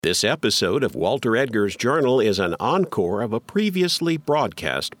This episode of Walter Edgar's Journal is an encore of a previously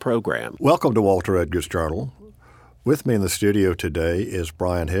broadcast program. Welcome to Walter Edgar's Journal. With me in the studio today is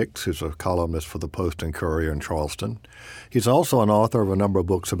Brian Hicks, who's a columnist for the Post and Courier in Charleston. He's also an author of a number of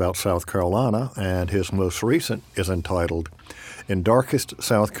books about South Carolina, and his most recent is entitled In Darkest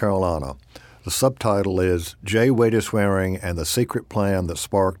South Carolina. The subtitle is J. Waties Waring and the Secret Plan That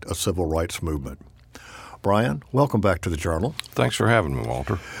Sparked a Civil Rights Movement. Brian, welcome back to the Journal. Thanks for having me,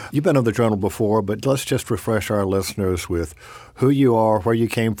 Walter. You've been on the Journal before, but let's just refresh our listeners with who you are, where you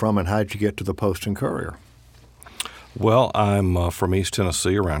came from, and how'd you get to the Post and Courier? Well, I'm from East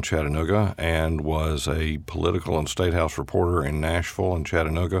Tennessee, around Chattanooga, and was a political and state house reporter in Nashville and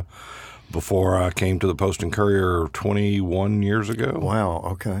Chattanooga before I came to the Post and Courier 21 years ago. Wow,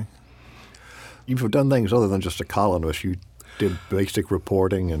 okay. You've done things other than just a columnist. You did basic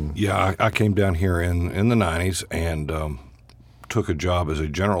reporting and... Yeah, I came down here in the 90s and took a job as a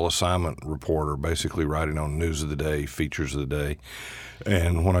general assignment reporter, basically writing on news of the day, features of the day.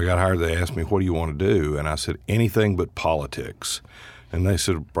 And when I got hired, they asked me, what do you want to do? And I said, anything but politics. And they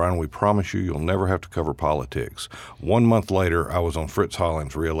said, Brian, we promise you'll never have to cover politics. 1 month later, I was on Fritz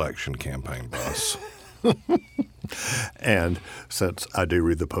Holling's re-election campaign bus. And since I do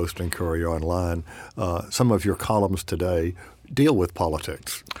read the Post and Courier online, some of your columns today deal with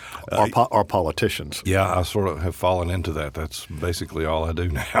politics or politicians. Yeah, I sort of have fallen into that. That's basically all I do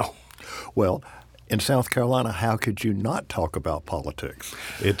now. Well, in South Carolina, how could you not talk about politics?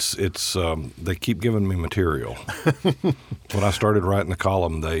 It's they keep giving me material. When I started writing the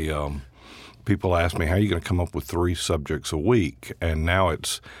column, people asked me, how are you going to come up with 3 subjects a week? And now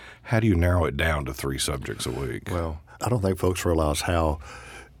it's, how do you narrow it down to 3 subjects a week? Well, I don't think folks realize how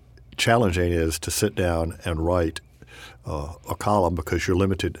challenging it is to sit down and write a column because you're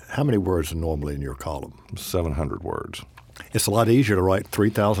limited. How many words are normally in your column? 700 words. It's a lot easier to write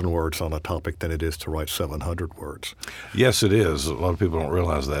 3,000 words on a topic than it is to write 700 words. Yes, it is. A lot of people don't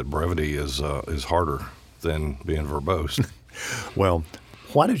realize that brevity is harder than being verbose. Well,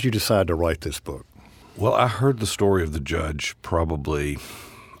 why did you decide to write this book? Well, I heard the story of the judge probably,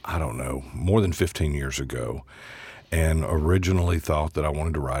 I don't know, more than 15 years ago, and originally thought that I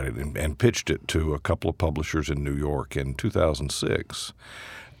wanted to write it and pitched it to a couple of publishers in New York in 2006.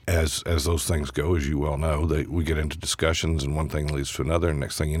 As those things go, as you well know, we get into discussions and one thing leads to another, and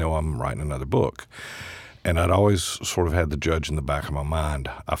next thing you know, I'm writing another book. And I'd always sort of had the judge in the back of my mind.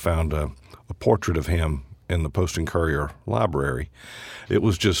 I found a portrait of him in the Post and Courier library. It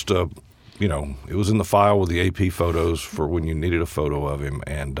was just it was in the file with the AP photos for when you needed a photo of him.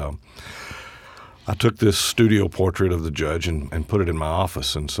 And I took this studio portrait of the judge and put it in my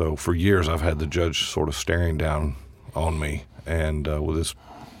office. And so for years I've had the judge sort of staring down on me and with this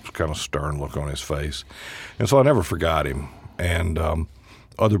kind of stern look on his face. And so I never forgot him. And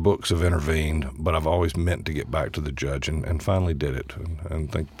other books have intervened, but I've always meant to get back to the judge and finally did it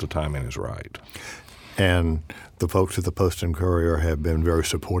and think the timing is right. And the folks at the Post and Courier have been very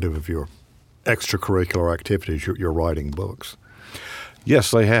supportive of your extracurricular activities, your writing books.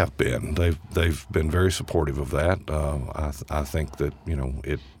 Yes, they have been. They've been very supportive of that. I think that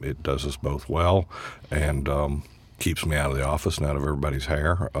it does us both well and keeps me out of the office and out of everybody's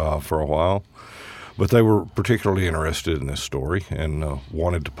hair for a while. But they were particularly interested in this story and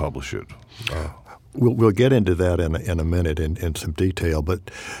wanted to publish it. We'll get into that in a minute in some detail, but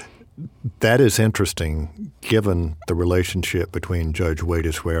that is interesting given the relationship between Judge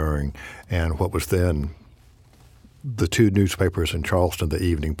Waties Waring and what was then the 2 newspapers in Charleston, the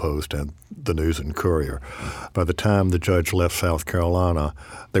Evening Post and the News and Courier. By the time the judge left South Carolina,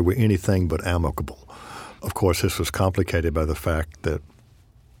 they were anything but amicable. Of course, this was complicated by the fact that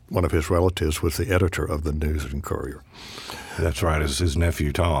one of his relatives was the editor of the News and Courier. That's right, it's his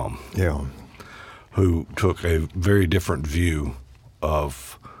nephew, Tom. Yeah. Who took a very different view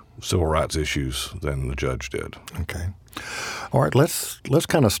of civil rights issues than the judge did. Okay. All right, let's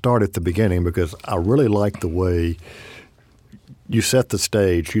kind of start at the beginning because I really like the way you set the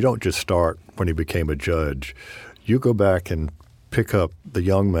stage. You don't just start when he became a judge. You go back and pick up the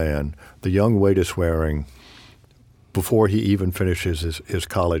young man, the young Waties Waring, before he even finishes his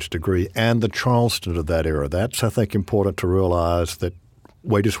college degree, and the Charleston of that era. That's, I think, important to realize that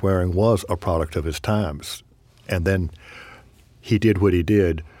Waties Waring was a product of his times. And then he did what he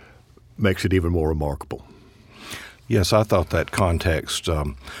did makes it even more remarkable. Yes, I thought that context,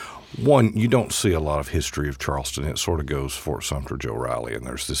 one, you don't see a lot of history of Charleston. It sort of goes Fort Sumter, Joe Riley, and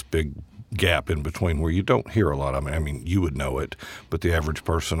there's this big gap in between where you don't hear a lot of it. I mean, you would know it, but the average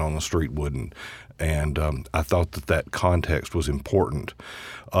person on the street wouldn't. And I thought that context was important,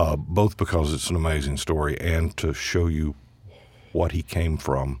 both because it's an amazing story and to show you what he came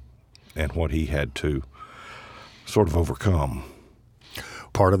from and what he had to sort of overcome.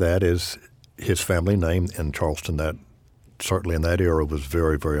 Part of that is his family name in Charleston. That certainly in that era was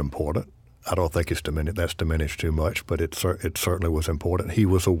very, very important. I don't think that's diminished too much, but it certainly was important. He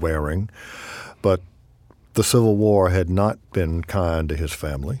was a Waring, but the Civil War had not been kind to his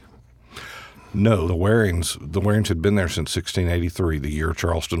family. No, the Warings had been there since 1683, the year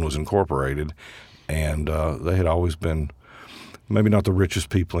Charleston was incorporated, and they had always been maybe not the richest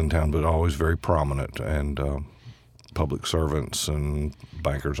people in town, but always very prominent, and public servants and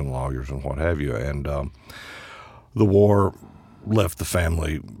bankers and lawyers and what have you. And the war left the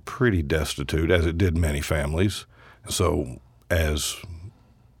family pretty destitute, as it did many families. So as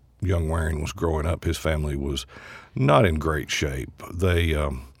young Waring was growing up, his family was not in great shape. They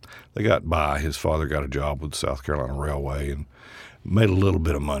got by. His father got a job with the South Carolina Railway and made a little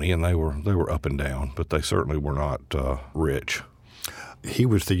bit of money, and they were up and down, but they certainly were not rich. He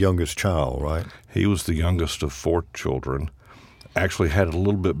was the youngest child, right? He was the youngest of 4 children. Actually had it a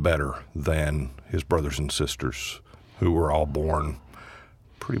little bit better than his brothers and sisters, who were all born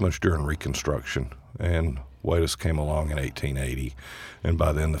pretty much during Reconstruction. And Waties came along in 1880, and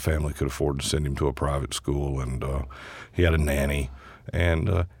by then the family could afford to send him to a private school, and he had a nanny.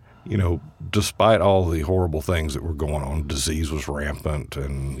 And, despite all the horrible things that were going on, disease was rampant,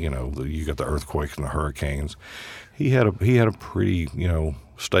 and, you got the earthquakes and the hurricanes. He had a pretty,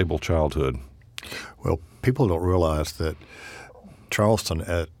 stable childhood. Well, people don't realize that Charleston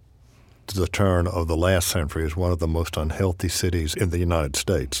at the turn of the last century is one of the most unhealthy cities in the United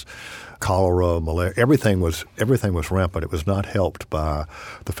States. Cholera, malaria, everything was rampant. It was not helped by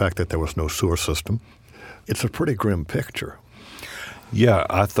the fact that there was no sewer system. It's a pretty grim picture. Yeah,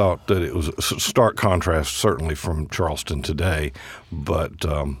 I thought that it was a stark contrast, certainly from Charleston today, but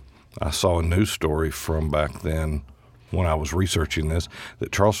I saw a news story from back then when I was researching this,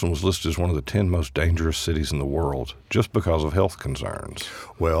 that Charleston was listed as one of the 10 most dangerous cities in the world just because of health concerns.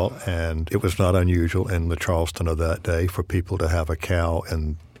 Well, and it was not unusual in the Charleston of that day for people to have a cow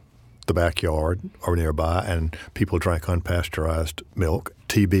in the backyard or nearby, and people drank unpasteurized milk.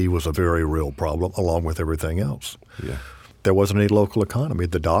 TB was a very real problem, along with everything else. Yeah. There wasn't any local economy.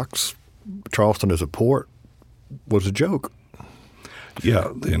 The docks, Charleston as a port, was a joke.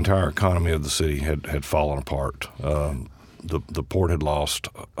 Yeah, the entire economy of the city had fallen apart. The port had lost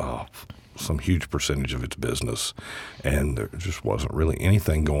some huge percentage of its business, and there just wasn't really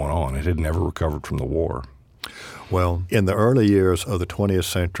anything going on. It had never recovered from the war. Well, in the early years of the 20th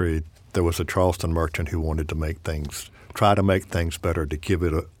century, there was a Charleston merchant who wanted to try to make things better, to give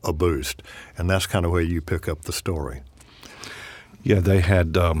it a boost, and that's kind of where you pick up the story. Yeah, they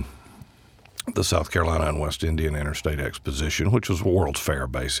had the South Carolina and West Indian Interstate Exposition, which was a World's Fair,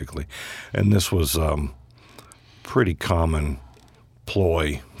 basically. And this was pretty common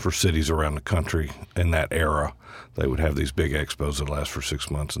ploy for cities around the country in that era. They would have these big expos that last for 6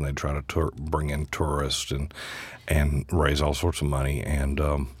 months, and they'd try to bring in tourists and raise all sorts of money. And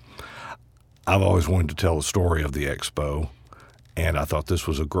I've always wanted to tell the story of the expo, and I thought this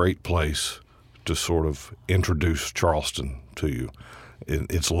was a great place to sort of introduce Charleston to you.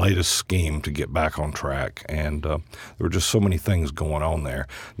 Its latest scheme to get back on track, and there were just so many things going on there,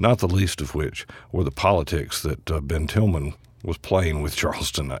 not the least of which were the politics that Ben Tillman was playing with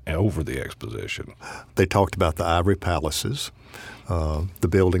Charleston over the exposition. They talked about the ivory palaces, the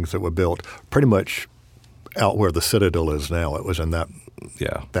buildings that were built pretty much out where the Citadel is now. It was in that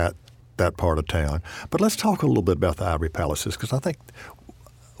part of town. But let's talk a little bit about the ivory palaces, because I think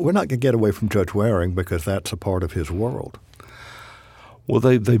we're not going to get away from Judge Waring, because that's a part of his world. Well,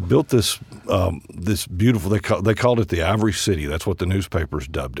 they built this beautiful. They called it the Ivory City. That's what the newspapers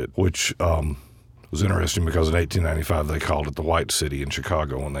dubbed it, which was interesting because in 1895 they called it the White City in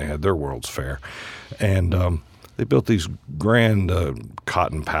Chicago when they had their World's Fair, and they built these grand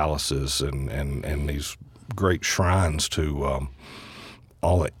cotton palaces and these great shrines to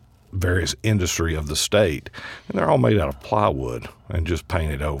all the various industry of the state, and they're all made out of plywood and just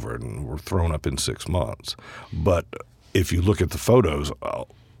painted over and were thrown up in 6 months. But if you look at the photos,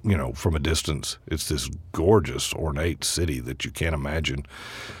 from a distance, it's this gorgeous, ornate city that you can't imagine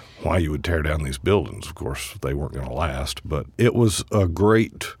why you would tear down these buildings. Of course, they weren't going to last, but it was a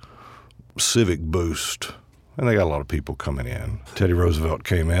great civic boost, and they got a lot of people coming in. Teddy Roosevelt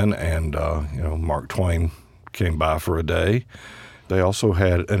came in, and Mark Twain came by for a day. They also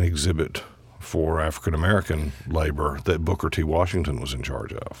had an exhibit for African-American labor that Booker T. Washington was in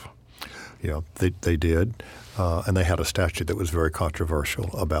charge of. Yeah, they did. And they had a statue that was very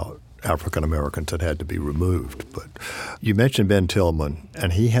controversial about African Americans that had to be removed. But you mentioned Ben Tillman,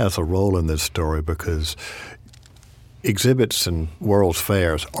 and he has a role in this story because exhibits and World's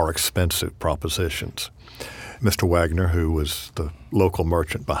Fairs are expensive propositions. Mr. Wagner, who was the local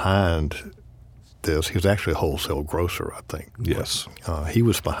merchant behind this, he was actually a wholesale grocer, I think. Yes. He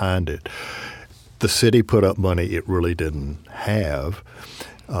was behind it. The city put up money it really didn't have.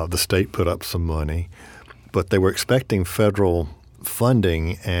 The state put up some money. But they were expecting federal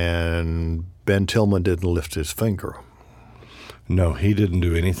funding, and Ben Tillman didn't lift his finger. No, he didn't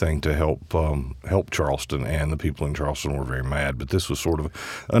do anything to help Charleston, and the people in Charleston were very mad. But this was sort of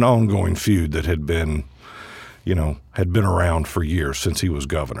an ongoing feud that had been around for years since he was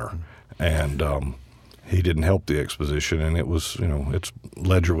governor, and he didn't help the exposition, and it was, its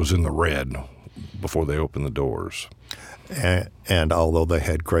ledger was in the red before they opened the doors. And although they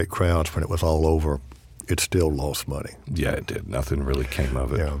had great crowds when it was all over, it still lost money. Yeah, it did. Nothing really came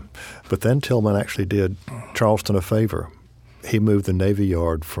of it. Yeah. But then Tillman actually did Charleston a favor. He moved the Navy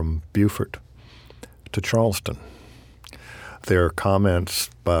Yard from Beaufort to Charleston. There are comments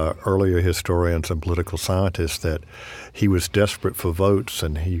by earlier historians and political scientists that he was desperate for votes,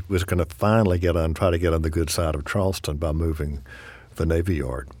 and he was going to finally try to get on the good side of Charleston by moving the Navy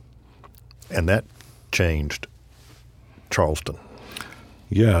Yard. And that changed Charleston.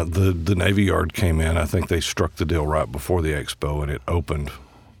 Yeah, the Navy Yard came in. I think they struck the deal right before the Expo, and it opened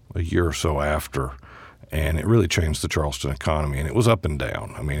a year or so after. And it really changed the Charleston economy, and it was up and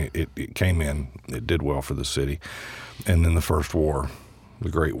down. I mean, it came in, it did well for the city. And then the first war, the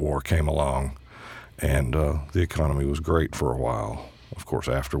Great War, came along, and the economy was great for a while. Of course,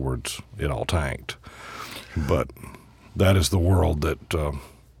 afterwards, it all tanked. But that is the world that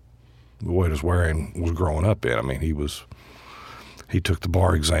Waties Waring was growing up in. I mean, he took the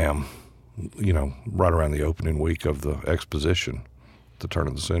bar exam, right around the opening week of the exposition at the turn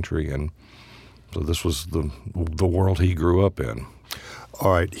of the century, and so this was the world he grew up in.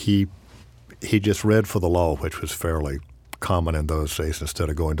 All right, he just read for the law, which was fairly common in those days, instead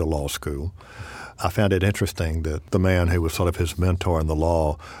of going to law school. I found it interesting that the man who was sort of his mentor in the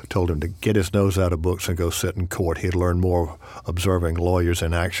law told him to get his nose out of books and go sit in court. He'd learn more observing lawyers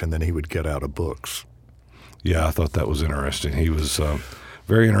in action than he would get out of books. Yeah, I thought that was interesting. He was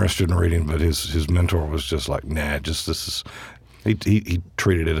very interested in reading, but his mentor was just like, nah, this is. He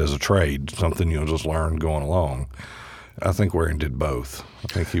treated it as a trade, something you'll just learn going along. I think Waring did both.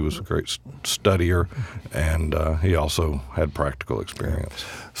 I think he was a great studier, and he also had practical experience.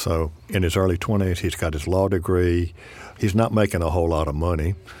 So in his early 20s, he's got his law degree. He's not making a whole lot of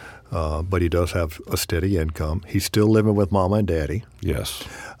money, but he does have a steady income. He's still living with Mama and Daddy. Yes.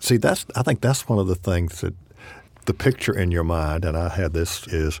 See, I think that's one of the things that the picture in your mind, and I had this,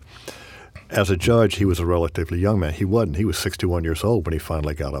 is as a judge, he was a relatively young man. He wasn't. He was 61 years old when he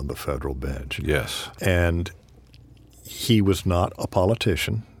finally got on the federal bench. Yes. And he was not a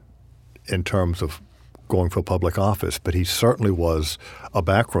politician in terms of going for public office, but he certainly was a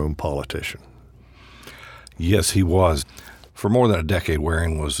backroom politician. Yes, he was. For more than a decade,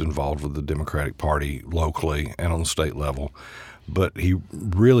 Waring was involved with the Democratic Party locally and on the state level. But he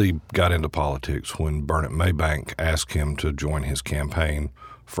really got into politics when Burnett Maybank asked him to join his campaign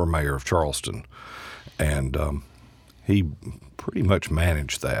for mayor of Charleston. And he pretty much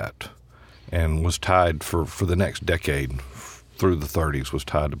managed that and was tied for the next decade through the 30s, was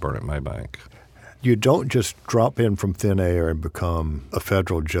tied to Burnett Maybank. You don't just drop in from thin air and become a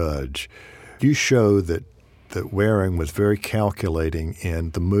federal judge. You show that Waring was very calculating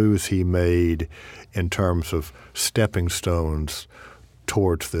in the moves he made in terms of stepping stones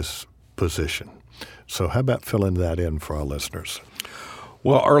towards this position. So how about filling that in for our listeners?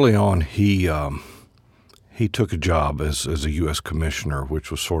 Well, early on, he took a job as a U.S. commissioner,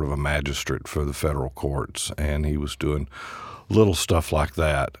 which was sort of a magistrate for the federal courts, and he was doing little stuff like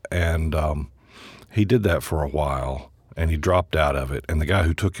that. And he did that for a while, and he dropped out of it. And the guy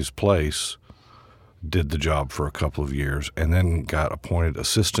who took his place did the job for a couple of years and then got appointed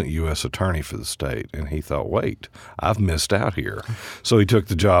assistant U.S. attorney for the state. And he thought, wait, I've missed out here. So he took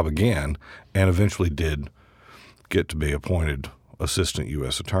the job again and eventually did get to be appointed assistant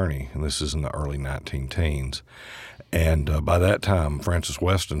U.S. attorney, and this is in the early 19-teens. And by that time, Francis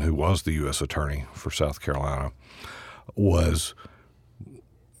Weston, who was the U.S. attorney for South Carolina, was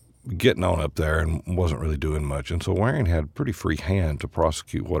getting on up there and wasn't really doing much. And so Waring had a pretty free hand to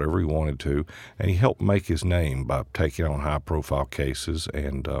prosecute whatever he wanted to, and he helped make his name by taking on high-profile cases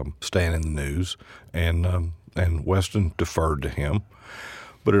and staying in the news. And Weston deferred to him.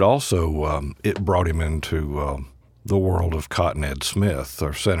 But it also it brought him into the world of Cotton Ed Smith,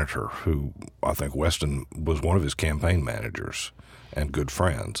 our senator, who I think Weston was one of his campaign managers and good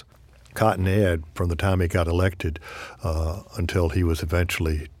friends. Cotton Ed, from the time he got elected until he was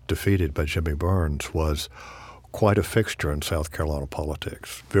eventually defeated by Jimmy Burns, was quite a fixture in South Carolina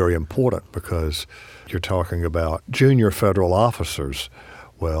politics. Very important because you're talking about junior federal officers.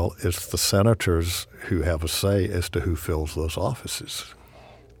 Well, it's the senators who have a say as to who fills those offices.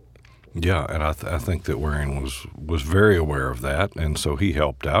 Yeah, and I think that Waring was very aware of that, and so he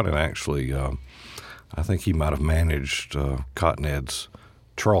helped out. And actually, I think he might have managed Cotton Ed's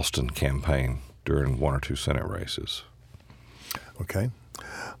Charleston campaign during one or two Senate races. Okay.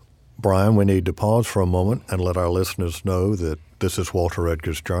 Brian, we need to pause for a moment and let our listeners know that this is Walter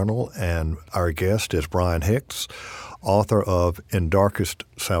Edgar's Journal, and our guest is Brian Hicks, author of In Darkest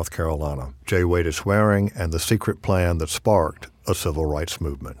South Carolina, J. Waties Waring and the Secret Plan That Sparked a Civil Rights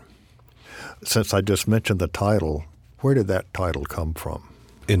Movement. Since I just mentioned the title, where did that title come from?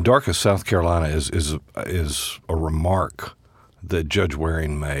 In Darkest South Carolina is a remark that Judge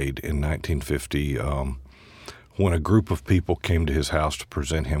Waring made in 1950 when a group of people came to his house to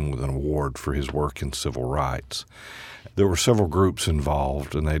present him with an award for his work in civil rights. There were several groups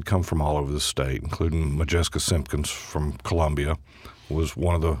involved, and they'd come from all over the state, including Majeska Simpkins from Columbia was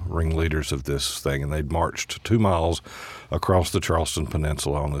one of the ringleaders of this thing, and they'd marched 2 miles across the Charleston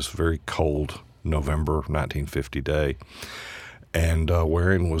Peninsula on this very cold November 1950 day. And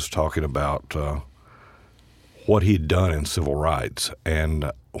Waring was talking about what he'd done in civil rights.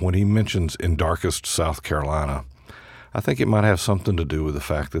 And when he mentions In Darkest South Carolina, I think it might have something to do with the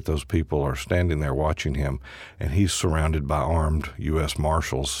fact that those people are standing there watching him, and he's surrounded by armed U.S.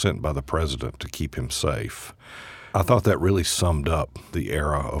 Marshals sent by the president to keep him safe. I thought that really summed up the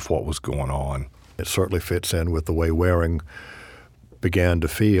era of what was going on. It certainly fits in with the way Waring began to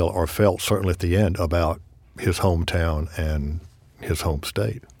feel, or felt certainly at the end, about his hometown and his home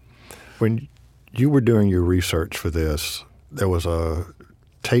state. When you were doing your research for this, there was a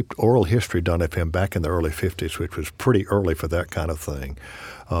taped oral history done of him back in the early 50s, which was pretty early for that kind of thing.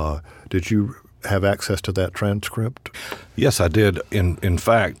 Did you have access to that transcript? Yes, I did. In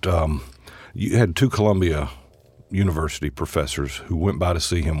fact, you had 2 Columbia University professors who went by to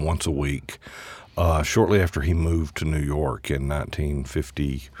see him once a week shortly after he moved to New York in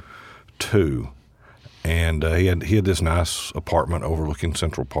 1952. And he had this nice apartment overlooking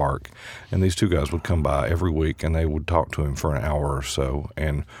Central Park, and these 2 guys would come by every week, and they would talk to him for an hour or so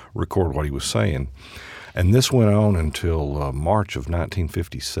and record what he was saying. And this went on until March of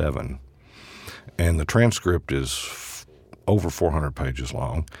 1957, and the transcript is over 400 pages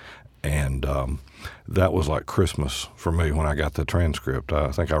long, and that was like Christmas for me when I got the transcript.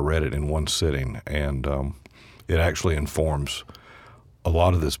 I think I read it in one sitting, and it actually informs a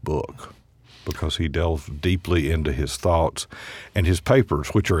lot of this book, because he delved deeply into his thoughts. And his papers,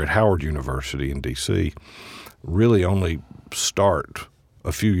 which are at Howard University in D.C., really only start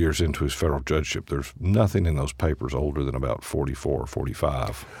a few years into his federal judgeship. There's nothing in those papers older than about 44 or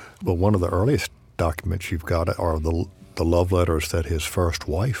 45. Well, one of the earliest documents you've got are the love letters that his first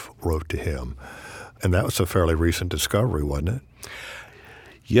wife wrote to him. And that was a fairly recent discovery, wasn't it?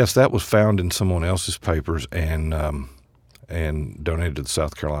 Yes, that was found in someone else's papers and donated to the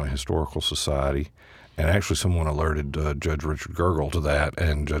South Carolina Historical Society. And actually someone alerted Judge Richard Gergel to that,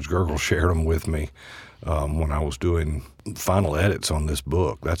 and Judge Gergel shared them with me when I was doing final edits on this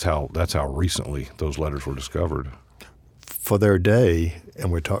book. That's how recently those letters were discovered. For their day, and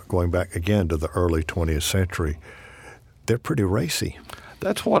we're going back again to the early 20th century, they're pretty racy.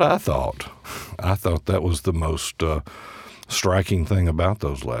 That's what I thought. I thought that was the most striking thing about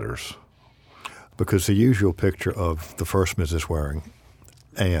those letters. Because the usual picture of the first Mrs. Waring,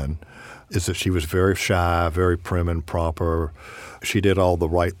 Anne, is that she was very shy, very prim and proper. She did all the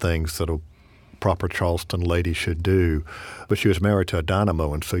right things that a proper Charleston lady should do. But she was married to a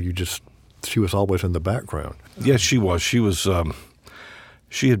dynamo, and so she was always in the background. Yes, she was.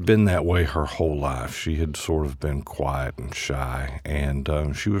 She had been that way her whole life. She had sort of been quiet and shy, and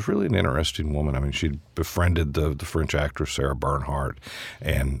she was really an interesting woman. I mean, she'd befriended the French actress Sarah Bernhardt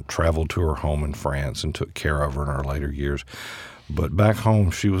and traveled to her home in France and took care of her in her later years. But back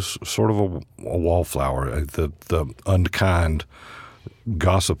home, she was sort of a wallflower. The unkind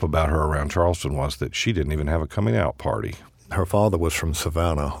gossip about her around Charleston was that she didn't even have a coming-out party. Her father was from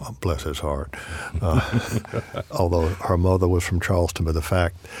Savannah, bless his heart, although her mother was from Charleston. But the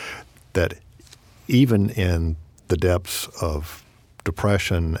fact that even in the depths of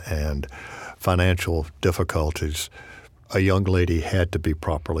depression and financial difficulties, a young lady had to be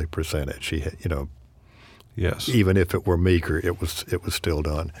properly presented. She had, yes, even if it were meager, it was still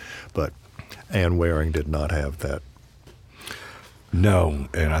done. But Anne Waring did not have that. No,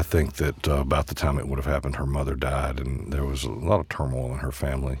 and I think that about the time it would have happened, her mother died, and there was a lot of turmoil in her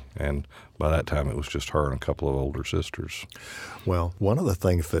family. And by that time, it was just her and a couple of older sisters. Well, one of the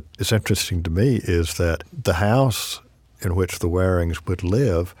things that is interesting to me is that the house in which the Warings would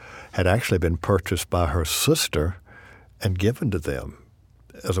live had actually been purchased by her sister and given to them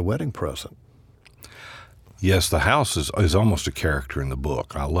as a wedding present. Yes, the house is almost a character in the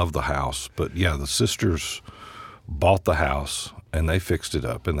book. I love the house. But, yeah, the sisters bought the house, and they fixed it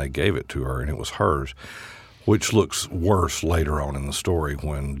up, and they gave it to her, and it was hers, which looks worse later on in the story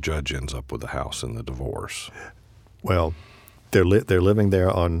when the judge ends up with the house in the divorce. Well, they're living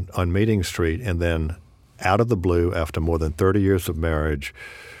there on Meeting Street, and then out of the blue, after more than 30 years of marriage,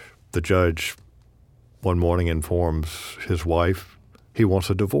 the judge one morning informs his wife he wants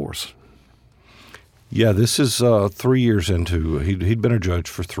a divorce. Yeah, this is 3 years into, he'd been a judge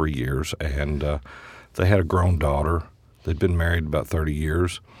for 3 years, and they had a grown daughter. They'd been married about 30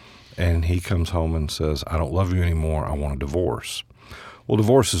 years, and he comes home and says, I don't love you anymore, I want a divorce. Well,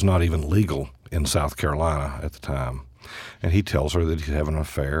 divorce is not even legal in South Carolina at the time. And he tells her that he's having an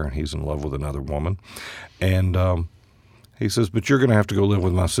affair and he's in love with another woman. And he says, but you're going to have to go live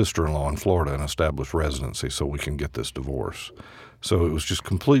with my sister-in-law in Florida and establish residency so we can get this divorce. So it was just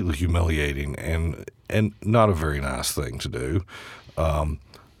completely humiliating and not a very nice thing to do.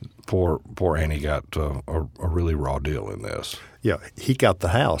 Poor Annie got a really raw deal in this. Yeah, he got the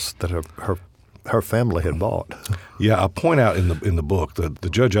house that her family had bought. Yeah, I point out in the book that the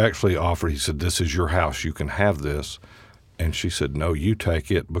judge actually offered, he said, this is your house, you can have this. And she said, no, you take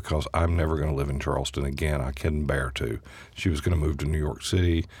it because I'm never going to live in Charleston again. I couldn't bear to. She was going to move to New York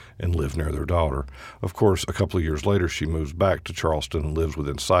City and live near their daughter. Of course, a couple of years later, she moves back to Charleston and lives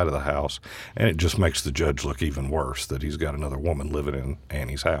within sight of the house. And it just makes the judge look even worse that he's got another woman living in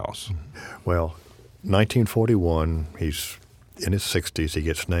Annie's house. Well, 1941, he's in his 60s. He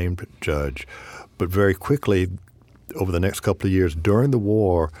gets named judge. But very quickly, over the next couple of years, during the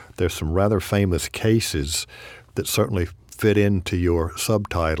war, there's some rather famous cases that certainly fit into your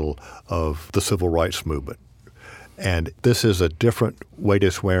subtitle of the civil rights movement. And this is a different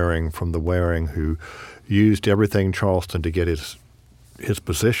Waties Waring from the Waring who used everything in Charleston to get his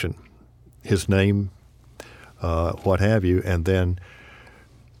position, his name, what have you, and then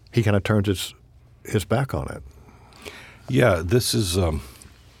he kind of turns his back on it. Yeah, this is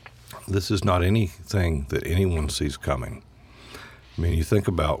not anything that anyone sees coming. I mean, you think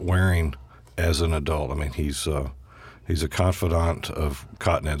about Waring as an adult. I mean, he's a confidant of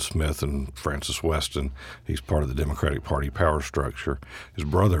Cotton Ed Smith and Francis Weston. He's part of the Democratic Party power structure. His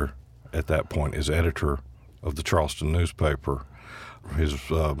brother, at that point, is editor of the Charleston newspaper. His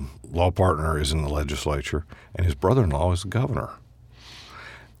law partner is in the legislature, and his brother-in-law is the governor.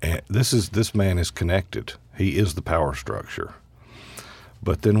 And this man is connected. He is the power structure.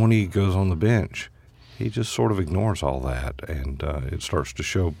 But then when he goes on the bench, he just sort of ignores all that, and it starts to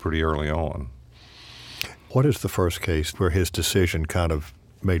show pretty early on. What is the first case where his decision kind of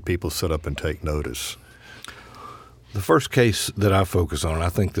made people sit up and take notice? The first case that I focus on, and I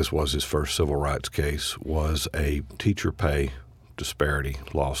think this was his first civil rights case, was a teacher pay disparity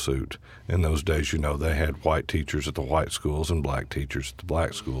lawsuit. In those days, they had white teachers at the white schools and black teachers at the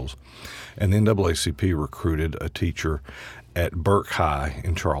black schools. And the NAACP recruited a teacher at Burke High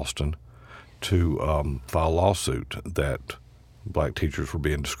in Charleston to file a lawsuit that black teachers were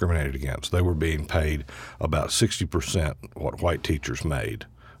being discriminated against. They were being paid about 60% what white teachers made,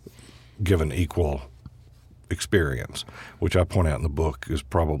 given equal experience, which I point out in the book is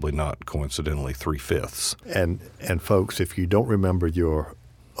probably not coincidentally 3/5. And folks, if you don't remember your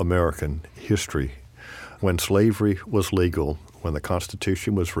American history, when slavery was legal, when the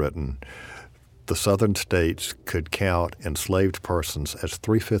Constitution was written, the southern states could count enslaved persons as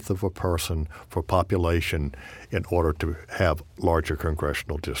 3/5 of a person for population in order to have larger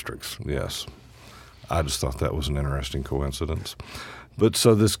congressional districts. Yes. I just thought that was an interesting coincidence. But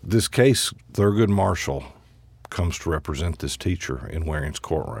so this case, Thurgood Marshall comes to represent this teacher in Waring's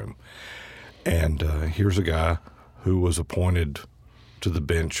courtroom. And here's a guy who was appointed to the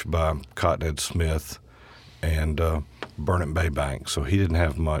bench by Cotton Ed Smith and Burnett Baybank, so he didn't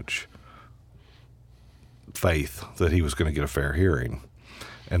have much faith that he was going to get a fair hearing.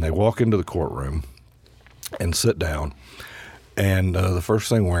 And they walk into the courtroom and sit down, and the first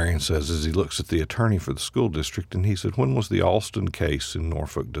thing Waring says is he looks at the attorney for the school district, and he said, when was the Alston case in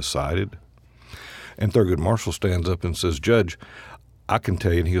Norfolk decided? And Thurgood Marshall stands up and says, Judge, I can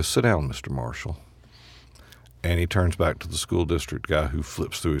tell you. And he goes, sit down, Mr. Marshall. And he turns back to the school district guy who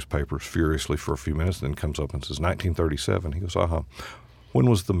flips through his papers furiously for a few minutes, and then comes up and says, 1937. He goes, when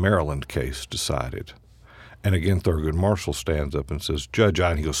was the Maryland case decided? And again, Thurgood Marshall stands up and says, "Judge,"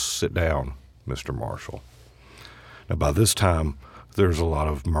 and he goes, "Sit down, Mr. Marshall." Now, by this time, there's a lot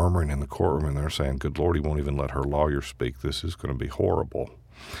of murmuring in the courtroom, and they're saying, "Good Lord, he won't even let her lawyer speak. This is going to be horrible."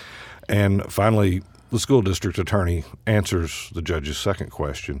 And finally, the school district attorney answers the judge's second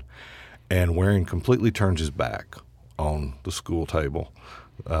question, and Waring completely turns his back on the school table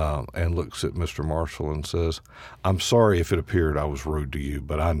and looks at Mr. Marshall and says, "I'm sorry if it appeared I was rude to you,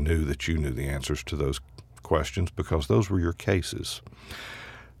 but I knew that you knew the answers to those questions because those were your cases.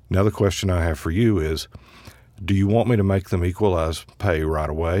 Now the question I have for you is, do you want me to make them equalize pay right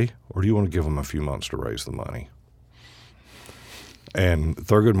away, or do you want to give them a few months to raise the money?" And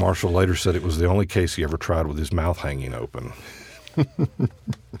Thurgood Marshall later said it was the only case he ever tried with his mouth hanging open.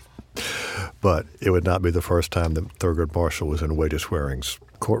 But it would not be the first time that Thurgood Marshall was in Waties Waring's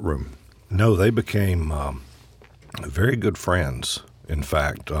courtroom. No, they became very good friends, in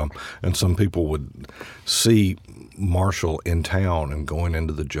fact. And some people would see Marshall in town and going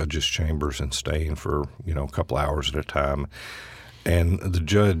into the judge's chambers and staying for, a couple hours at a time. And the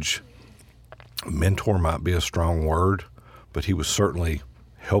judge, mentor might be a strong word, but he was certainly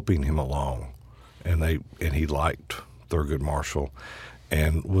helping him along. And he liked Thurgood Marshall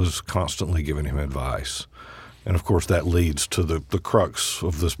and was constantly giving him advice. And, of course, that leads to the crux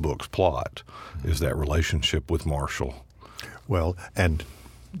of this book's plot, is that relationship with Marshall. Well, and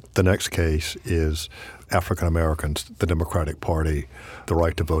the next case is African Americans, the Democratic Party, the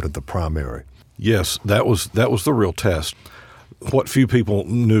right to vote at the primary. Yes, that was the real test. What few people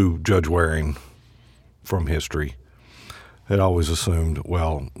knew Judge Waring from history had always assumed,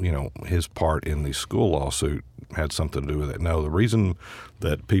 his part in the school lawsuit had something to do with it. No, the reason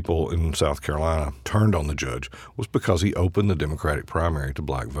that people in South Carolina turned on the judge was because he opened the Democratic primary to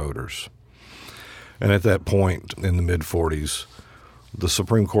black voters. And at that point in the mid-'40s, the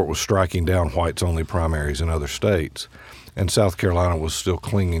Supreme Court was striking down whites-only primaries in other states, and South Carolina was still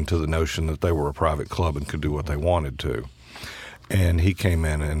clinging to the notion that they were a private club and could do what they wanted to. And he came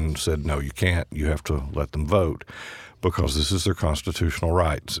in and said, "No, you can't. You have to let them vote because this is their constitutional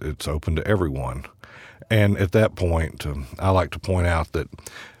rights. It's open to everyone." And at that point, I like to point out that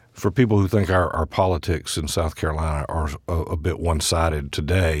for people who think our politics in South Carolina are a bit one-sided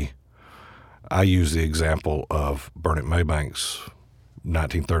today, I use the example of Burnett Maybank's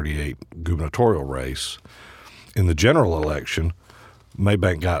 1938 gubernatorial race. In the general election,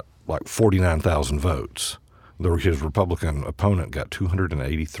 Maybank got like 49,000 votes. His Republican opponent got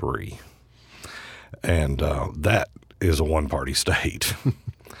 283. And that is a one-party state.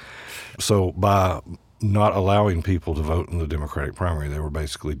 So by not allowing people to vote in the Democratic primary, they were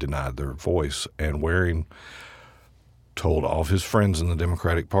basically denied their voice. And Waring told all of his friends in the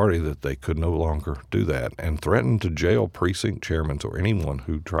Democratic Party that they could no longer do that and threatened to jail precinct chairmen or anyone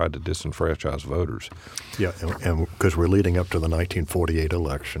who tried to disenfranchise voters. Yeah, and because we're leading up to the 1948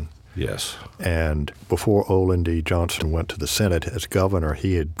 election. Yes. And before Olin D. Johnson went to the Senate as governor,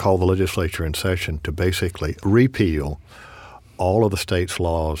 he had called the legislature in session to basically repeal all of the state's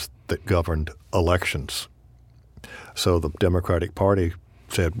laws that governed elections. So the Democratic Party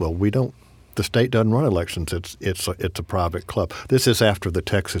said, well, the state doesn't run elections. It's a private club. This is after the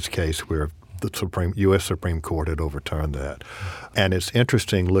Texas case where the U.S. Supreme Court had overturned that. And it's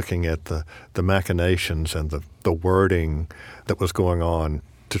interesting looking at the machinations and the wording that was going on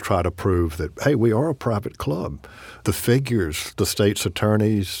to try to prove that, hey, we are a private club. The figures, the state's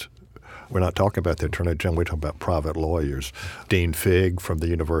attorneys, we're not talking about the attorney general, we're talking about private lawyers. Dean Figg from the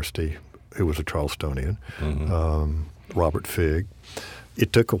university, who was a Charlestonian, Robert Figg.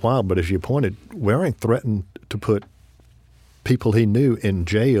 It took a while, but as you pointed, Waring threatened to put people he knew in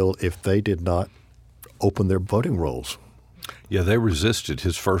jail if they did not open their voting rolls. Yeah, they resisted.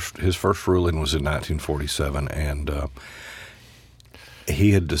 His first ruling was in 1947, and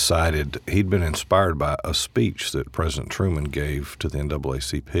he had decided he'd been inspired by a speech that President Truman gave to the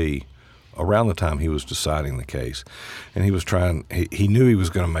NAACP around the time he was deciding the case. And he knew he was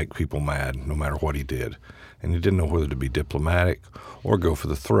going to make people mad no matter what he did. And he didn't know whether to be diplomatic or go for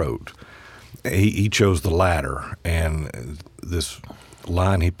the throat. He chose the latter. And this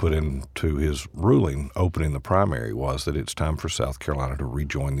line he put into his ruling opening the primary was that it's time for South Carolina to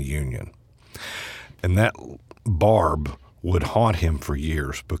rejoin the Union. And that barb would haunt him for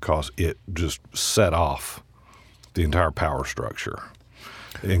years because it just set off the entire power structure,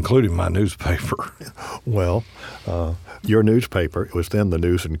 including my newspaper. Well, your newspaper, it was then the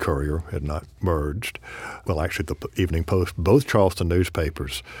News and Courier, had not merged. Well, actually, the Evening Post, both Charleston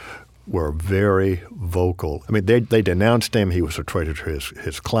newspapers were very vocal. I mean, they denounced him. He was a traitor to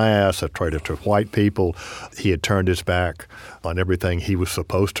his class, a traitor to white people. He had turned his back on everything he was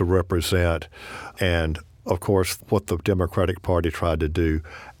supposed to represent. And of course, what the Democratic Party tried to do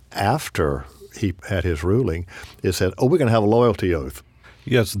after he had his ruling is said, we're going to have a loyalty oath.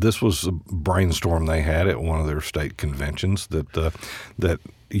 Yes, this was a brainstorm they had at one of their state conventions that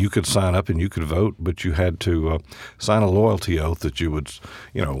you could sign up and you could vote, but you had to sign a loyalty oath that you would,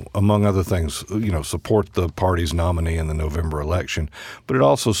 among other things, support the party's nominee in the November election. But it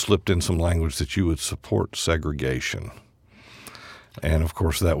also slipped in some language that you would support segregation. And, of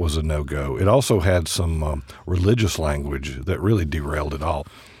course, that was a no-go. It also had some religious language that really derailed it all.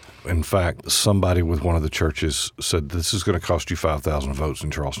 In fact, somebody with one of the churches said this is going to cost you 5,000 votes in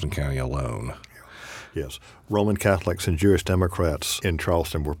Charleston County alone. Yes. Roman Catholics and Jewish Democrats in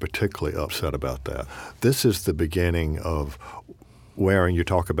Charleston were particularly upset about that. This is the beginning of Waring. You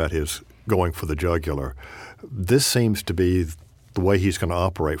talk about his going for the jugular. This seems to be the way he's going to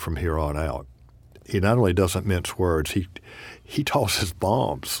operate from here on out. He not only doesn't mince words, he tosses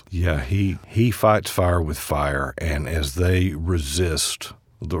bombs. Yeah, he fights fire with fire, and as they resist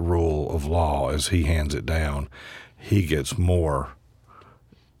the rule of law as he hands it down, he gets more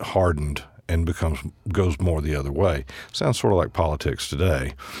hardened and goes more the other way. Sounds sort of like politics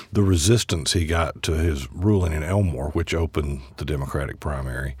today. The resistance he got to his ruling in Elmore, which opened the Democratic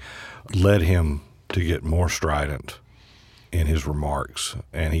primary, led him to get more strident in his remarks,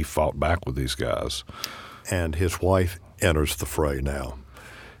 and he fought back with these guys. And his wife enters the fray now,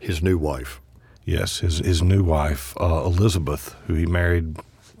 his new wife. Yes, his new wife, Elizabeth, who he married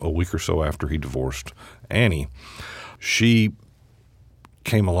a week or so after he divorced Annie. She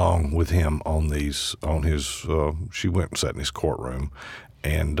came along with him she went and sat in his courtroom,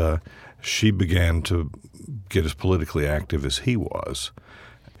 and she began to get as politically active as he was.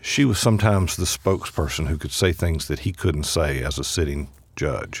 She was sometimes the spokesperson who could say things that he couldn't say as a sitting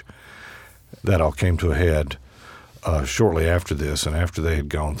judge. That all came to a head shortly after this, and after they had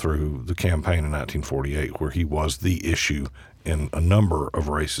gone through the campaign in 1948, where he was the issue in a number of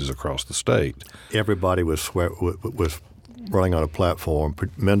races across the state. Everybody was running on a platform,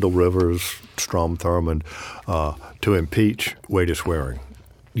 Mendel Rivers, Strom Thurmond, to impeach Waties Waring.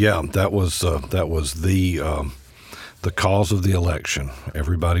 Yeah, that was the cause of the election.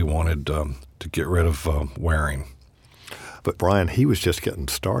 Everybody wanted to get rid of Waring. But Brian, he was just getting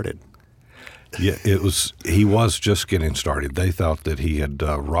started. Yeah, he was just getting started. They thought that he had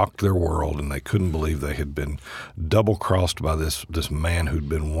rocked their world, and they couldn't believe they had been double-crossed by this man who'd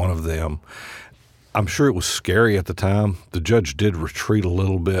been one of them. I'm sure it was scary at the time. The judge did retreat a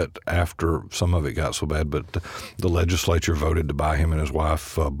little bit after some of it got so bad, but the legislature voted to buy him and his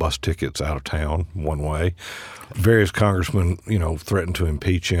wife bus tickets out of town one way. Various congressmen, threatened to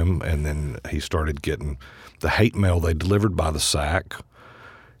impeach him, and then he started getting the hate mail they delivered by the sack.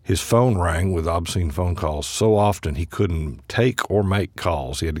 His phone rang with obscene phone calls so often he couldn't take or make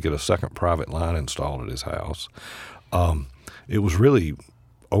calls. He had to get a second private line installed at his house. It was really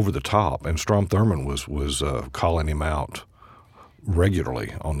over the top, and Strom Thurmond was calling him out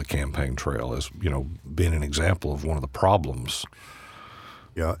regularly on the campaign trail as being an example of one of the problems.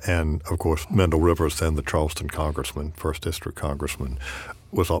 Yeah, and of course Mendel Rivers, then the Charleston congressman, 1st District congressman,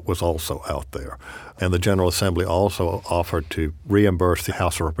 was also out there. And the General Assembly also offered to reimburse the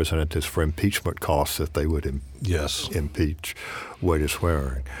House of Representatives for impeachment costs if they would impeach Waties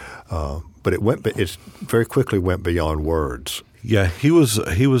Waring. But it very quickly went beyond words. Yeah, he was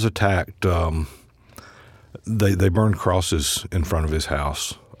attacked. They burned crosses in front of his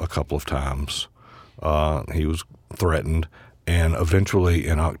house a couple of times. He was threatened, and eventually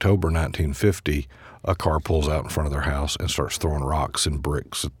in October 1950, a car pulls out in front of their house and starts throwing rocks and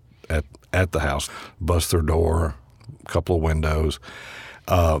bricks at the house, busts their door, a couple of windows.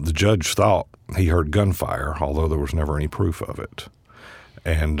 The judge thought he heard gunfire, although there was never any proof of it.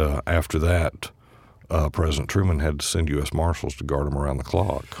 And after that, President Truman had to send U.S. Marshals to guard him around the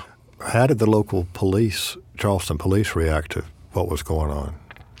clock. How did the local police, Charleston police, react to what was going on?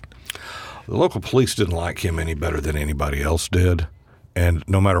 The local police didn't like him any better than anybody else did. And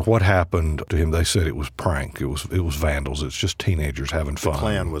no matter what happened to him, they said it was prank. It was vandals. It's just teenagers having fun. The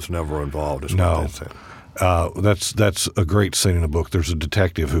Klan was never involved, is what they said. That's a great scene in the book. There's a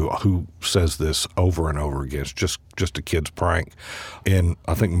detective who says this over and over again. It's just a kid's prank. In,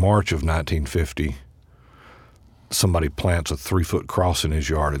 I think, March of 1950, somebody plants a 3-foot cross in his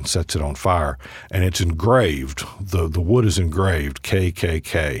yard and sets it on fire, and it's engraved. The wood is engraved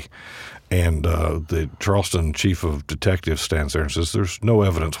KKK. And the Charleston chief of detectives stands there and says, there's no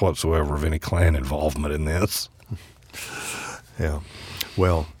evidence whatsoever of any Klan involvement in this. Yeah.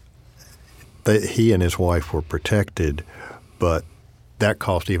 Well, he and his wife were protected, but that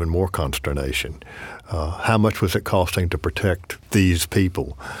caused even more consternation. How much was it costing to protect these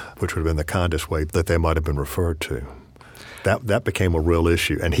people, which would have been the kindest way that they might have been referred to? That became a real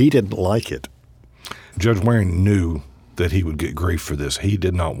issue, and he didn't like it. Judge Waring knew that he would get grief for this. He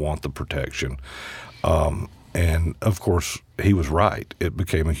did not want the protection. And, of course, he was right. It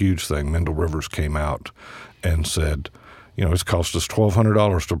became a huge thing. Mendel Rivers came out and said, it's cost us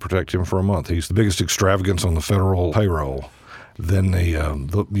 $1,200 to protect him for a month. He's the biggest extravagance on the federal payroll. Then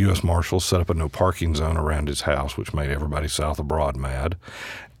the U.S. Marshals set up a no parking zone around his house, which made everybody south of Broad mad.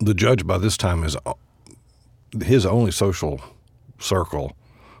 The judge by this time is his only social circle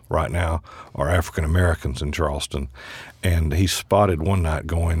right now are African Americans in Charleston. And he spotted one night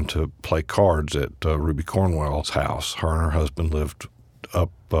going to play cards at Ruby Cornwell's house. Her and her husband lived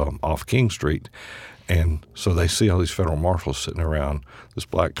up off King Street. And so they see all these federal marshals sitting around this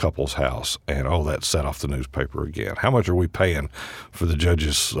black couple's house, and, that set off the newspaper again. How much are we paying for the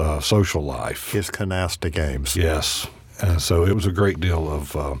judge's social life? His canasta games. Yes. So it was a great deal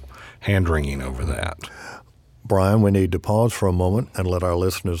of hand-wringing over that. Brian, we need to pause for a moment and let our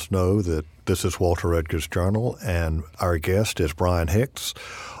listeners know that this is Walter Edgar's Journal, and our guest is Brian Hicks,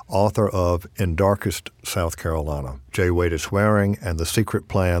 author of In Darkest South Carolina, J. Waties Waring and the Secret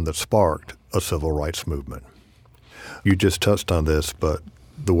Plan That Sparked a Civil Rights Movement. You just touched on this, but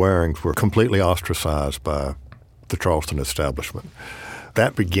the Warings were completely ostracized by the Charleston establishment.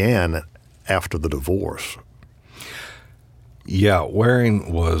 That began after the divorce. Yeah,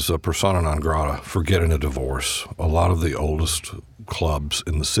 Waring was a persona non grata for getting a divorce. A lot of the oldest clubs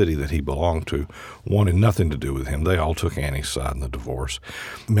in the city that he belonged to wanted nothing to do with him. They all took Annie's side in the divorce.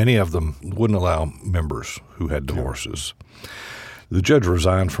 Many of them wouldn't allow members who had divorces. The judge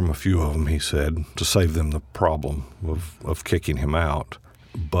resigned from a few of them, he said, to save them the problem of kicking him out.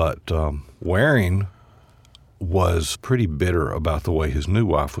 But Waring was pretty bitter about the way his new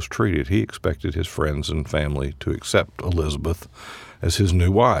wife was treated. He expected his friends and family to accept Elizabeth as his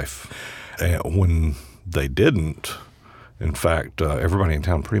new wife. And when they didn't, in fact, everybody in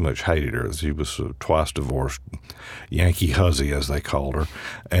town pretty much hated her. She was twice divorced, Yankee Huzzy, as they called her.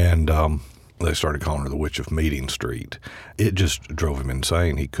 And they started calling her the Witch of Meeting Street. It just drove him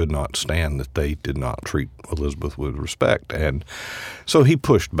insane. He could not stand that they did not treat Elizabeth with respect. And so he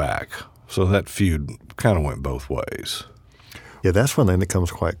pushed back. So that feud kind of went both ways. Yeah, that's one thing that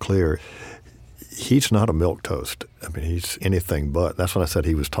comes quite clear. He's not a milquetoast. I mean, he's anything but. That's when I said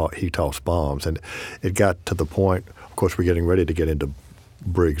he tossed bombs. And it got to the point, of course, we're getting ready to get into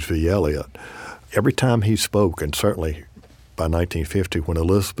Briggs v. Elliott. Every time he spoke, and certainly by 1950, when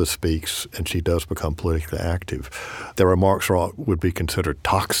Elizabeth speaks and she does become politically active, their remarks would be considered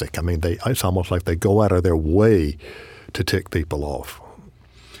toxic. I mean, it's almost like they go out of their way to tick people off.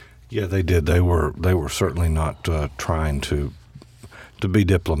 Yeah, they did. They were certainly not trying to be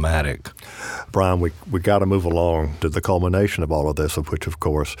diplomatic. Brian, we got to move along to the culmination of all of this, of which, of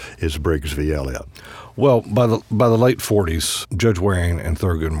course, is Briggs v. Elliott. Well, by the late 40s, Judge Waring and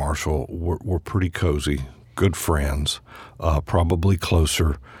Thurgood Marshall were pretty cozy, good friends, probably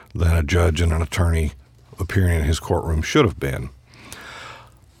closer than a judge and an attorney appearing in his courtroom should have been.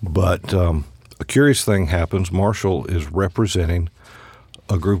 But a curious thing happens. Marshall is representing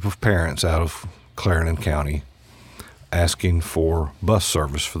a group of parents out of Clarendon County asking for bus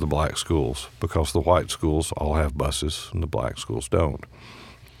service for the black schools because the white schools all have buses and the black schools don't.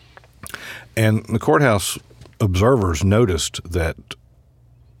 And the courthouse observers noticed that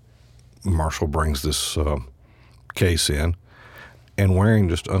Marshall brings this case in, and Waring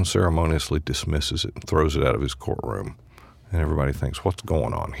just unceremoniously dismisses it and throws it out of his courtroom. And everybody thinks, what's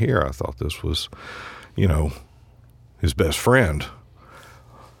going on here? I thought this was, his best friend.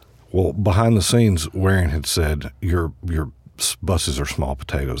 Well, behind the scenes, Waring had said, your buses are small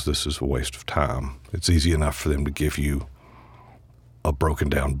potatoes. This is a waste of time. It's easy enough for them to give you a broken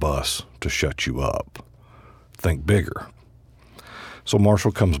down bus to shut you up. Think bigger. So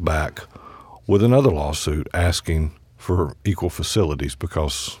Marshall comes back with another lawsuit asking for equal facilities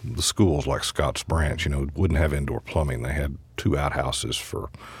because the schools like Scotts Branch, wouldn't have indoor plumbing. They had 2 outhouses for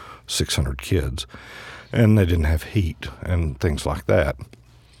 600 kids, and they didn't have heat and things like that.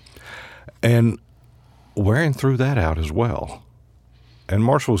 And Waring threw that out as well. And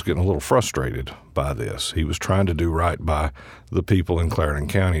Marshall was getting a little frustrated by this. He was trying to do right by the people in Clarendon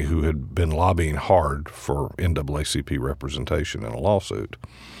County who had been lobbying hard for NAACP representation in a lawsuit.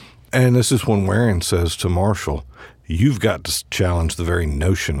 And this is when Waring says to Marshall, you've got to challenge the very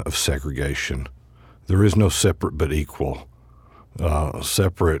notion of segregation. There is no separate but equal.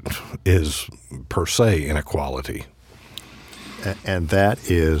 Separate is per se inequality. And that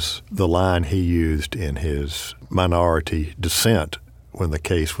is the line he used in his minority dissent when the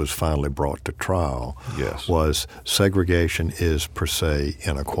case was finally brought to trial Yes. was segregation is per se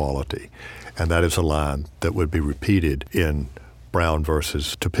inequality. And that is a line that would be repeated in Brown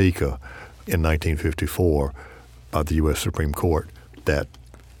versus Topeka in 1954 by the U.S. Supreme Court that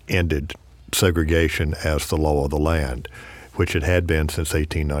ended segregation as the law of the land, which it had been since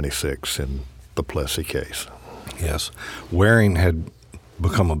 1896 in the Plessy case. Yes. Waring had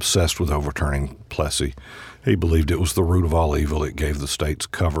become obsessed with overturning Plessy. He believed it was the root of all evil. It gave the states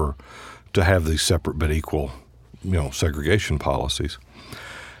cover to have these separate but equal, segregation policies.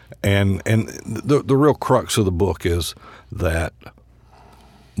 And the real crux of the book is that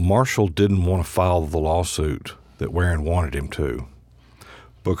Marshall didn't want to file the lawsuit that Waring wanted him to,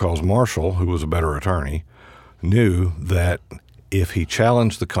 because Marshall, who was a better attorney, knew that if he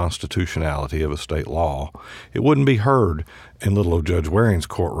challenged the constitutionality of a state law, it wouldn't be heard in little old Judge Waring's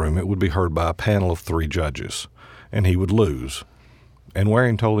courtroom. It would be heard by a panel of 3 judges, and he would lose. And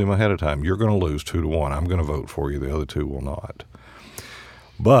Waring told him ahead of time, you're going to lose 2-1. I'm going to vote for you. The other 2 will not.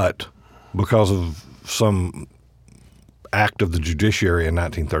 But because of some act of the judiciary in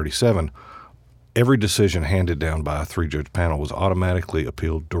 1937, every decision handed down by a 3-judge panel was automatically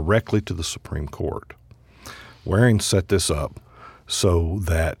appealed directly to the Supreme Court. Waring set this up so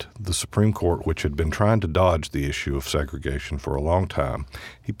that the Supreme Court, which had been trying to dodge the issue of segregation for a long time,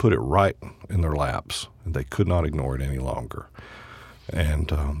 he put it right in their laps, and they could not ignore it any longer. And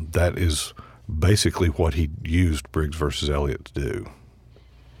that is basically what he used Briggs versus Elliott to do.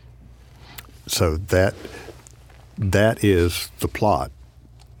 So that is the plot.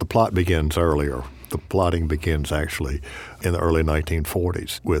 The plot begins earlier. The plotting begins actually in the early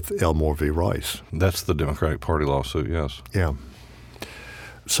 1940s with Elmore v. Rice. That's the Democratic Party lawsuit, yes. Yeah.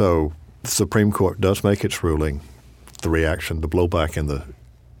 So the Supreme Court does make its ruling. The reaction, the blowback in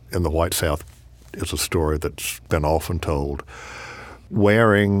the White South is a story that's been often told.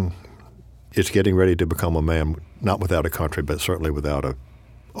 Waring is getting ready to become a man, not without a country, but certainly without a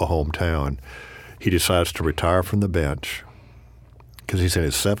hometown. He decides to retire from the bench because he's in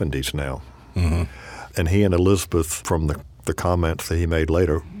his 70s now. Mm-hmm. And he and Elizabeth, from the comments that he made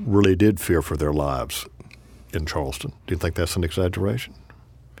later, really did fear for their lives in Charleston. Do you think that's an exaggeration?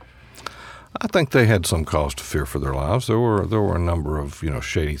 I think they had some cause to fear for their lives. There were a number of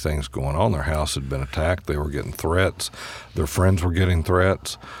shady things going on. Their house had been attacked. They were getting threats. Their friends were getting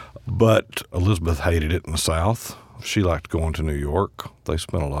threats. But Elizabeth hated it in the South. She liked going to New York. They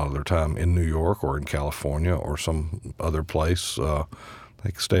spent a lot of their time in New York or in California or some other place.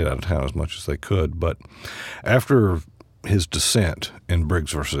 They stayed out of town as much as they could. But after his dissent in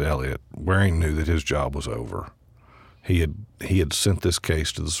Briggs versus Elliott, Waring knew that his job was over. He had sent this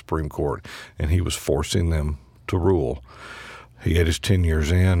case to the Supreme Court, and he was forcing them to rule. He had his 10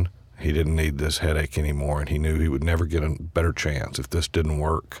 years in. He didn't need this headache anymore, and he knew he would never get a better chance. If this didn't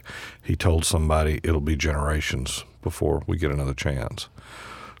work, he told somebody it'll be generations before we get another chance.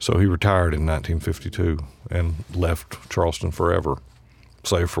 So he retired in 1952 and left Charleston forever,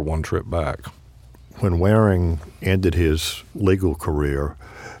 save for one trip back. When Waring ended his legal career,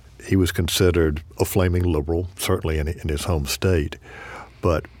 he was considered a flaming liberal, certainly in his home state.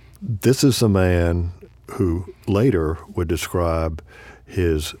 But this is a man who later would describe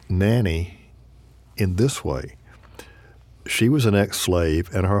his nanny in this way. She was an ex-slave,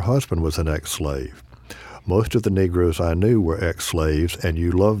 and her husband was an ex-slave. Most of the Negroes I knew were ex-slaves, and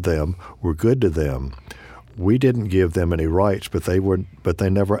you loved them, were good to them. We didn't give them any rights, but they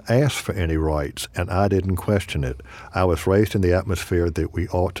never asked for any rights, and I didn't question it. I was raised in the atmosphere that we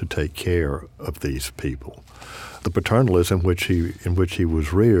ought to take care of these people. The paternalism in which he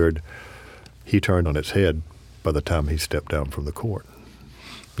was reared, he turned on its head by the time he stepped down from the court.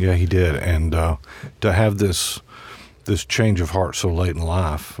 Yeah, he did, and to have this change of heart so late in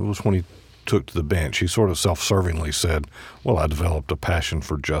life, it was when he took to the bench. He sort of self-servingly said, "Well, I developed a passion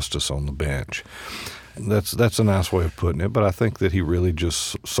for justice on the bench." That's a nice way of putting it, but I think that he really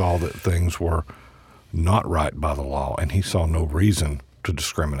just saw that things were not right by the law, and he saw no reason to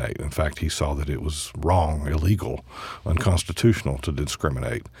discriminate. In fact, he saw that it was wrong, illegal, unconstitutional to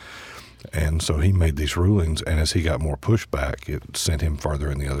discriminate. And so he made these rulings, and as he got more pushback, it sent him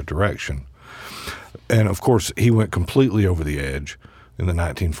farther in the other direction. And, of course, he went completely over the edge in the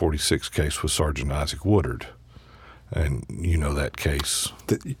 1946 case with Sergeant Isaac Woodard. And you know that case.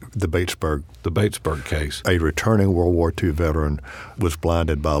 The Batesburg. The Batesburg case. A returning World War II veteran was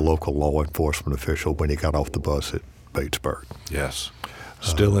blinded by a local law enforcement official when he got off the bus at Batesburg. Yes.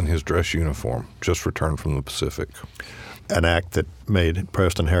 Still in his dress uniform, just returned from the Pacific. An act that made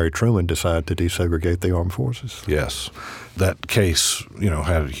President Harry Truman decide to desegregate the armed forces. Yes. That case,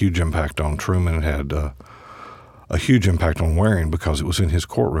 had a huge impact on Truman. It had a huge impact on Waring because it was in his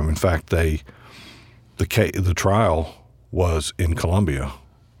courtroom. In fact, the trial was in Columbia.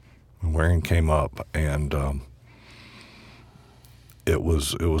 Waring came up, and it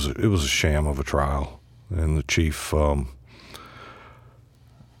was a sham of a trial, and the chief was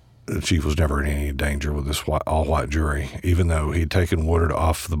never in any danger with this all-white jury, even though he'd taken Woodard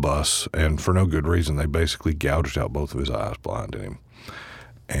off the bus, and for no good reason. They basically gouged out both of his eyes, blinded him.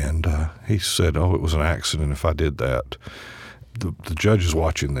 And he said, it was an accident if I did that. The judge is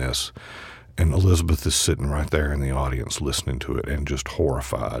watching this, and Elizabeth is sitting right there in the audience listening to it and just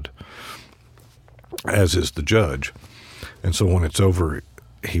horrified, as is the judge. And so when it's over,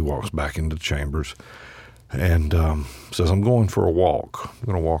 he walks back into the chambers and says, I'm going for a walk. I'm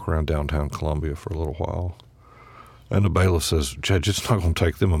going to walk around downtown Columbia for a little while. And the bailiff says, Judge, it's not going to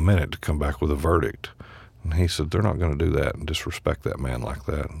take them a minute to come back with a verdict. And he said, they're not going to do that and disrespect that man like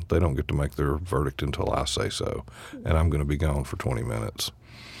that. They don't get to make their verdict until I say so, and I'm going to be gone for 20 minutes.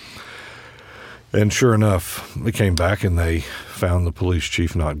 And sure enough, they came back and they found the police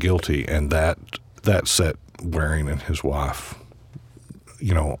chief not guilty, and that set Waring and his wife,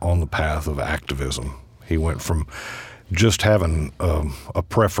 on the path of activism. He went from just having a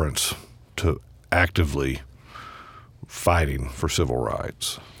preference to actively fighting for civil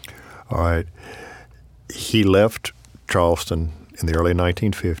rights. All right. He left Charleston in the early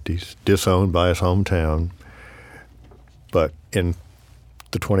 1950s, disowned by his hometown. But in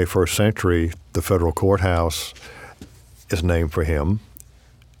the 21st century, the federal courthouse is named for him,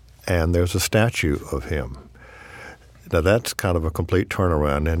 and there's a statue of him. Now, that's kind of a complete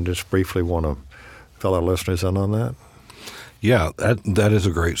turnaround, and just briefly want to fill our listeners in on that. Yeah, that is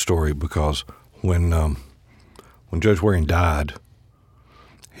a great story because when Judge Waring died,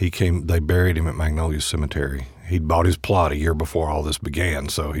 they buried him at Magnolia Cemetery. He'd bought his plot a year before all this began,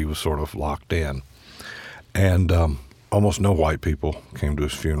 so he was sort of locked in. And almost no white people came to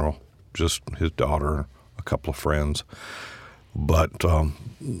his funeral, just his daughter, a couple of friends. But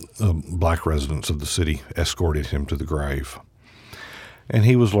black residents of the city escorted him to the grave. And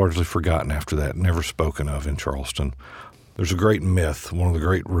he was largely forgotten after that, never spoken of in Charleston. There's a great myth, one of the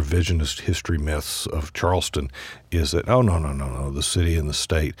great revisionist history myths of Charleston is that, no, the city and the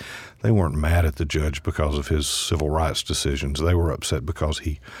state, they weren't mad at the judge because of his civil rights decisions. They were upset because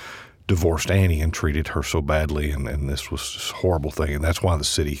he divorced Annie and treated her so badly, and this was this horrible thing, and that's why the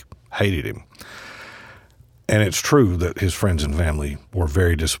city hated him. And it's true that his friends and family were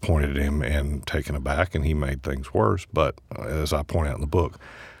very disappointed in him and taken aback, and he made things worse. But as I point out in the book,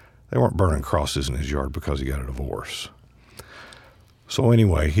 they weren't burning crosses in his yard because he got a divorce. So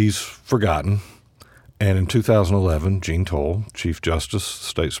anyway, he's forgotten. And in 2011, Gene Toll, Chief Justice,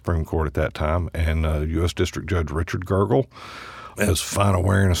 State Supreme Court at that time, and U.S. District Judge Richard Gergel, as fine a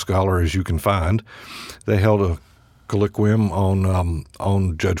Waring a scholar as you can find, they held a colloquium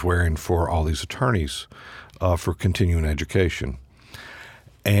on Judge Waring for all these attorneys for continuing education.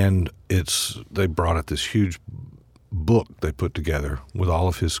 And they brought out this huge book they put together with all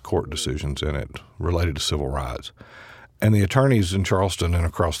of his court decisions in it related to civil rights. And the attorneys in Charleston and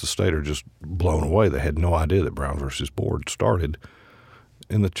across the state are just blown away. They had no idea that Brown versus Board started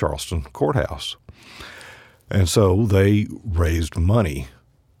in the Charleston courthouse. And so they raised money,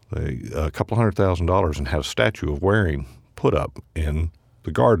 a couple $100,000, and had a statue of Waring put up in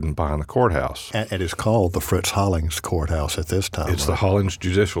the garden behind the courthouse. And it's called the Fritz Hollings Courthouse at this time. It's right? The Hollings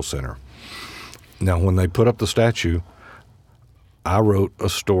Judicial Center. Now, when they put up the statue, I wrote a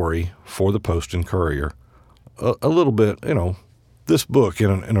story for the Post and Courier, a little bit, this book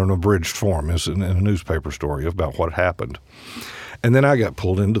in an abridged form is in a newspaper story about what happened. And then I got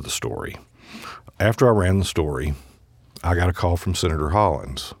pulled into the story. After I ran the story, I got a call from Senator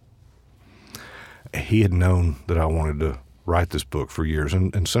Hollins. He had known that I wanted to write this book for years,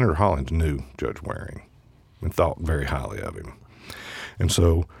 and Senator Hollins knew Judge Waring and thought very highly of him. And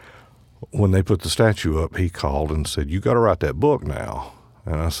so when they put the statue up, he called and said, "You got to write that book now."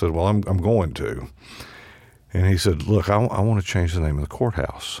 And I said, "Well, I'm going to." And he said, "Look, I want to change the name of the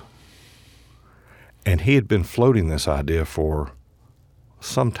courthouse." And he had been floating this idea for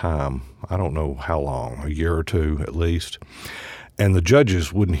some time, I don't know how long, a year or two at least. And the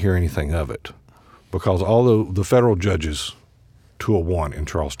judges wouldn't hear anything of it because although the federal judges, 201 in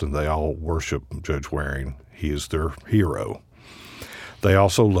Charleston, they all worship Judge Waring. He is their hero. They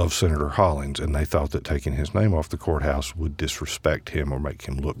also love Senator Hollins, and they thought that taking his name off the courthouse would disrespect him or make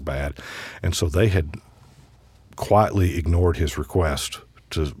him look bad. And so they had quietly ignored his request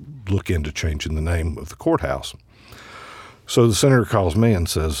to look into changing the name of the courthouse. So the senator calls me and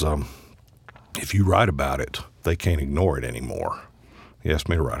says, if you write about it, they can't ignore it anymore. He asked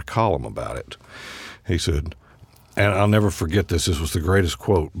me to write a column about it. He said, And I'll never forget this. This was the greatest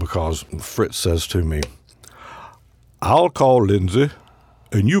quote because Fritz says to me, "I'll call Lindsay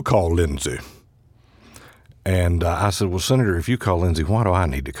and you call Lindsay." And I said, "Well, Senator, if you call Lindsay, why do I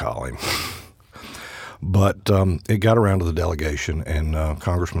need to call him?" But it got around to the delegation, and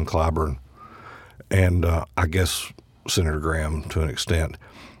Congressman Clyburn and I guess Senator Graham, to an extent,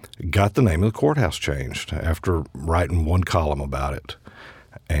 got the name of the courthouse changed after writing one column about it.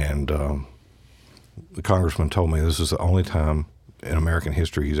 And the congressman told me this is the only time in American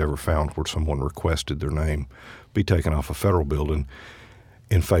history he's ever found where someone requested their name be taken off a federal building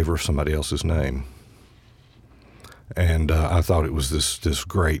in favor of somebody else's name. And I thought it was this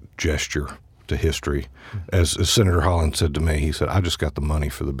great gesture to history. As Senator Holland said to me, he said, "I just got the money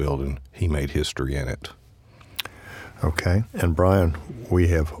for the building. He made history in it." Okay. And Brian, we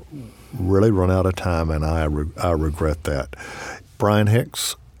have really run out of time, and I regret that. Brian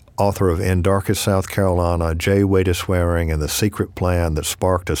Hicks, author of In Darkest South Carolina, J. Waties Swearing, and the Secret Plan That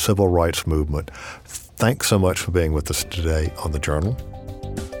Sparked a Civil Rights Movement. Thanks so much for being with us today on The Journal.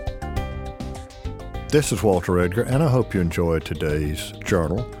 This is Walter Edgar, and I hope you enjoyed today's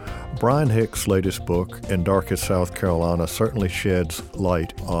Journal. Brian Hicks' latest book, In Darkest South Carolina, certainly sheds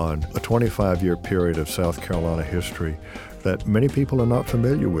light on a 25-year period of South Carolina history that many people are not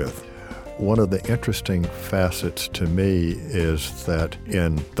familiar with. One of the interesting facets to me is that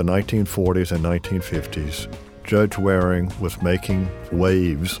in the 1940s and 1950s, Judge Waring was making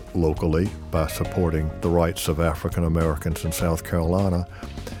waves locally by supporting the rights of African Americans in South Carolina.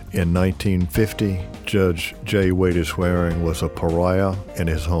 In 1950, Judge J. Waties Waring was a pariah in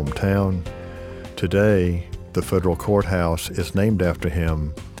his hometown. Today, the federal courthouse is named after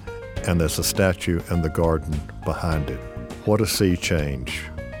him, and there's a statue in the garden behind it. What a sea change.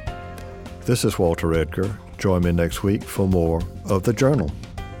 This is Walter Edgar. Join me next week for more of The Journal.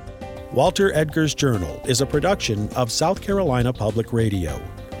 Walter Edgar's Journal is a production of South Carolina Public Radio.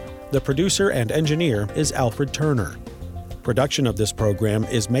 The producer and engineer is Alfred Turner. Production of this program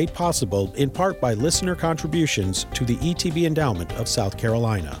is made possible in part by listener contributions to the ETB Endowment of South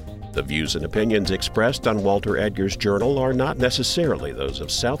Carolina. The views and opinions expressed on Walter Edgar's Journal are not necessarily those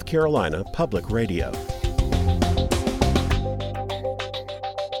of South Carolina Public Radio.